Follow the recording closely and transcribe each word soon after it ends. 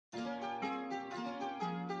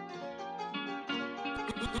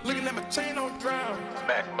Looking at my chain on drown.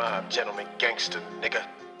 Mac mob, gentleman, gangster, nigga.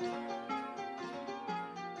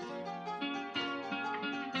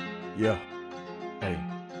 Yeah. Hey.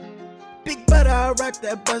 Big butter, I rock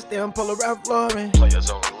that bust down, pull around Lauren. Players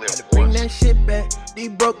only live Bring once. that shit back. These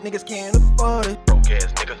broke niggas can't afford it. Broke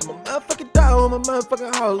ass nigga. I'm a motherfucking dog, I'm a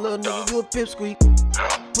motherfucking hoe, little nigga, you a pipsqueak.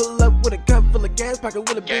 Pull up with a cup full of gas, pocket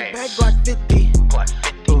with a big bag, Gas. Glock 50. Glock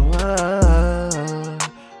 50. Oh,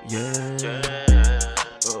 yeah. Yeah.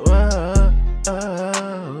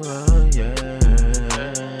 Oh, yeah.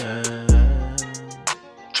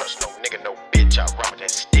 Trust no nigga, no bitch, I run with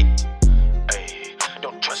that stick. Ayy,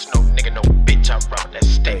 don't trust no nigga, no bitch, I run with that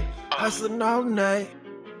stick. Hustling all night,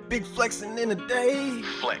 big flexing in the day.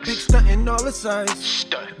 Flex. Big stunting all the size.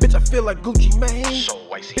 Stunt. Bitch, I feel like Gucci Mane. So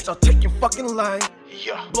icy. Bitch, I'll take your fucking life.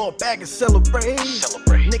 Yeah. Blow a bag and celebrate.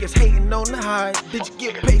 Celebrate. Niggas hating on the high. Bitch, Fuck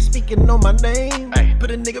get nigga. paid speaking on my name. Ay. Put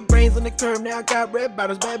a nigga brains on the curb, now I got red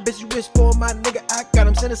bottoms. Bad bitch, you wish for my nigga. I got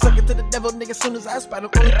him. Send a sucker to the devil, nigga, soon as I spot him.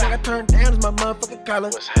 Only thing I turn down is my motherfucking collar.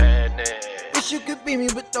 What's happening? Wish you could be me,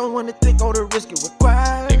 but don't wanna take all the risk it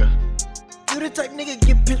required. Nigga. You the type nigga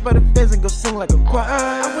get pinched by the feds and go sing like a choir.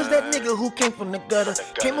 I was that nigga who came from the gutter.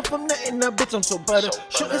 Came up from nothing, now bitch, I'm so butter.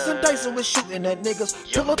 Shooting some dice and we're shooting at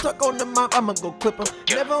niggas. Pillow tuck on the mouth, I'ma go clip him.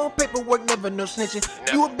 Never on paperwork, never no snitching.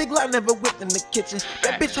 You a big lie, never whipped in the kitchen.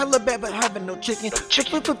 That bitch hella bad, but having no chicken. Chick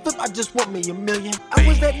flip, flip, flip, I just want me a million. I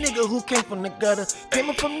was that nigga who came from the gutter. Came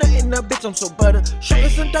up from nothing, now bitch, I'm so butter. Shooting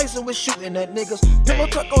some dice and we're shooting at niggas. Pillow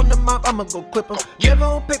tuck on the mouth, I'ma go clip him. Never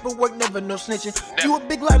on paperwork, never no snitching. You a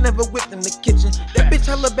big lie, never whipped in the kitchen. That bitch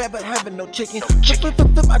hella bad, but having no chicken. Flip, flip, flip,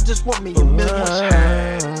 flip, I just want me a million. What's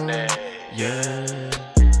happening? Yeah.